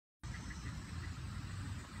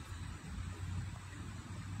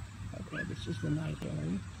This is the night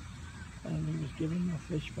herring. And he was given a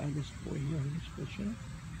fish by this boy here who was fishing.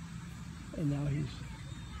 And now he's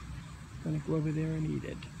going to go over there and eat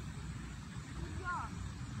it.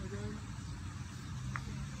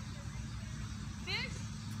 Fish?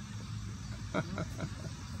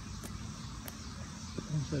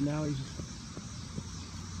 And so now he's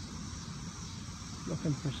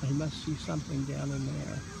looking for, he must see something down in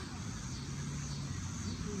there.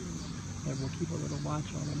 And we'll keep a little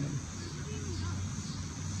watch on him.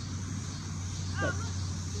 But,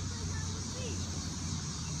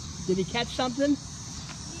 did he catch something?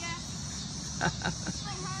 Yeah.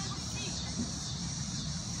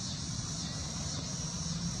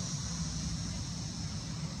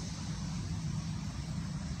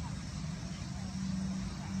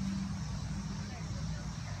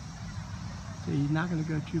 So he's not going to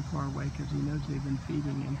go too far away because he knows they've been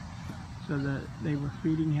feeding him. So they were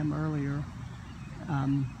feeding him earlier.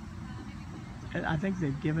 I think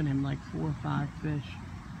they've given him like 4 or 5 fish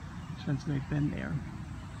since they've been there.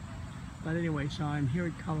 But anyway, so I'm here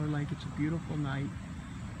at Culler Lake. It's a beautiful night,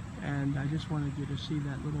 and I just wanted you to see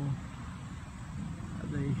that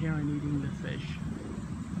the heron eating the fish.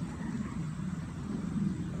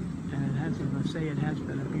 And it has, as I say, it has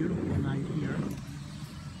been a beautiful night here.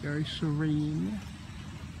 Very serene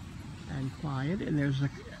and quiet, and there's a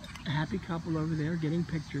happy couple over there getting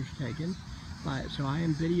pictures taken. So I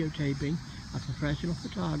am videotaping, a professional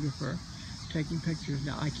photographer, taking pictures.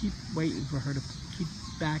 Now I keep waiting for her to keep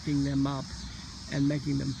backing them up and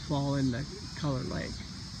making them fall in the Culler Lake,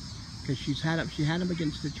 because she had them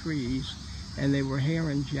against the trees, and they were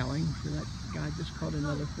herons yelling. So that guy just caught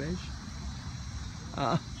another fish.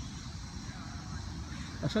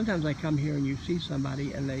 Sometimes I come here and you see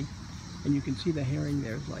somebody and you can see the herring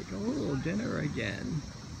there's like, oh, dinner again.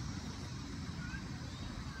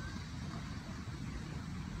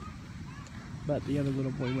 But the other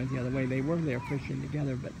little boy went the other way. They were there fishing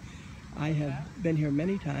together, but I have been here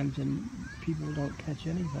many times and people don't catch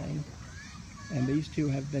anything. And these two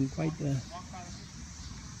have been quite the...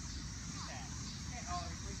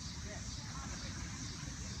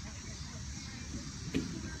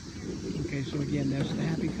 Okay, so again, there's the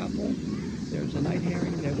happy couple, there's the night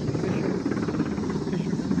herring, there's the fisherman,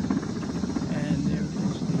 and there's the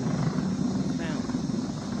fountain.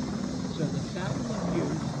 So the fountain of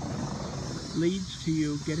youth leads to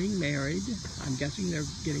you getting married. I'm guessing they're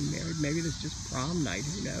getting married. Maybe it's just prom night,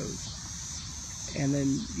 who knows. And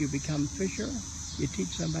then you become fisher. You teach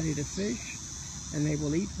somebody to fish, and they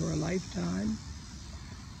will eat for a lifetime.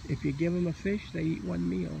 If you give them a fish, they eat one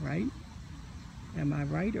meal, right? Am I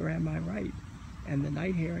right or am I right? And the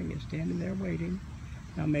night herring is standing there waiting.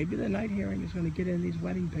 Now maybe the night herring is going to get in these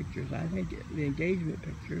wedding pictures. I think the engagement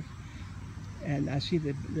pictures. And I see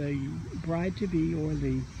the bride-to-be or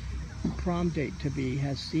the prom date-to-be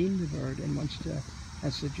has seen the bird and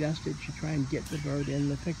has suggested she try and get the bird in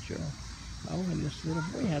the picture. Oh, and this little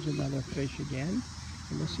boy has another fish again.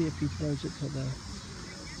 And let's see if he throws it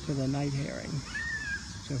to the night herring.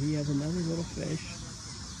 So he has another little fish.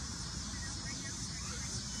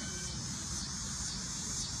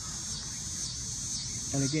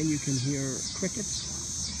 And again, you can hear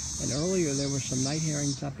crickets. And earlier there were some night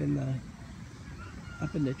herrings up in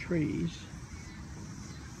the trees,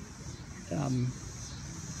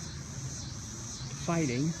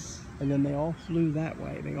 fighting. And then they all flew that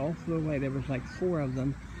way. They all flew away. There was like 4 of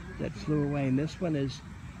them that flew away. And this one is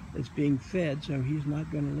being fed, so he's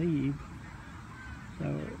not going to leave.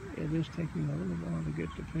 So it is taking a little while to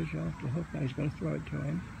get the fish off the hook. Now he's going to throw it to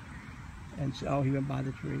him. And so, oh, he went by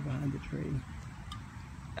the tree, behind the tree.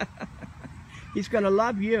 He's going to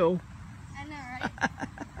love you. I know, right?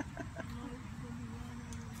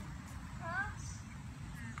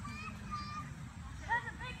 There's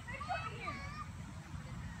a big fish over here.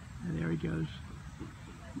 And there he goes,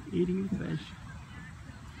 eating the fish.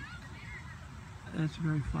 That's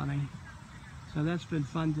very funny. So that's been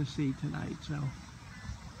fun to see tonight. So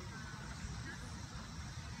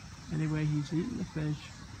anyway, he's eating the fish.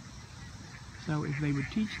 So if they would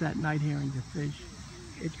teach that night herring to fish,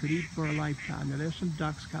 it could eat for a lifetime. Now there's some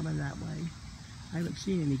ducks coming that way. I haven't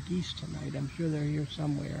seen any geese tonight. I'm sure they're here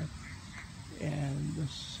somewhere. And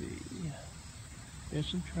let's see. There's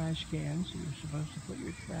some trash cans. You're supposed to put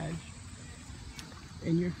your trash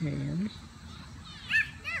in your cans.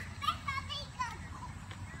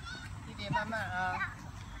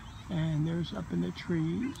 And there's up in the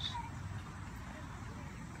trees.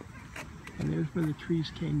 And there's where the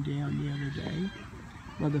trees came down the other day.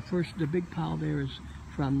 Well, the big pile there is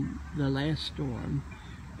from the last storm,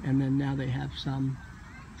 and then now they have some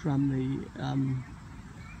from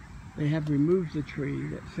They have removed the tree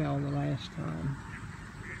that fell the last time.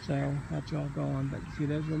 So that's all gone. But see,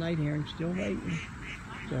 there's the night heron still waiting.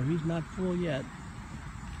 So he's not full yet.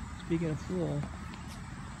 Speaking of full,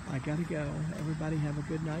 I gotta go. Everybody have a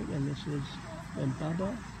good night. And this is been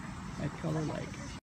Bubba at Culler Lake.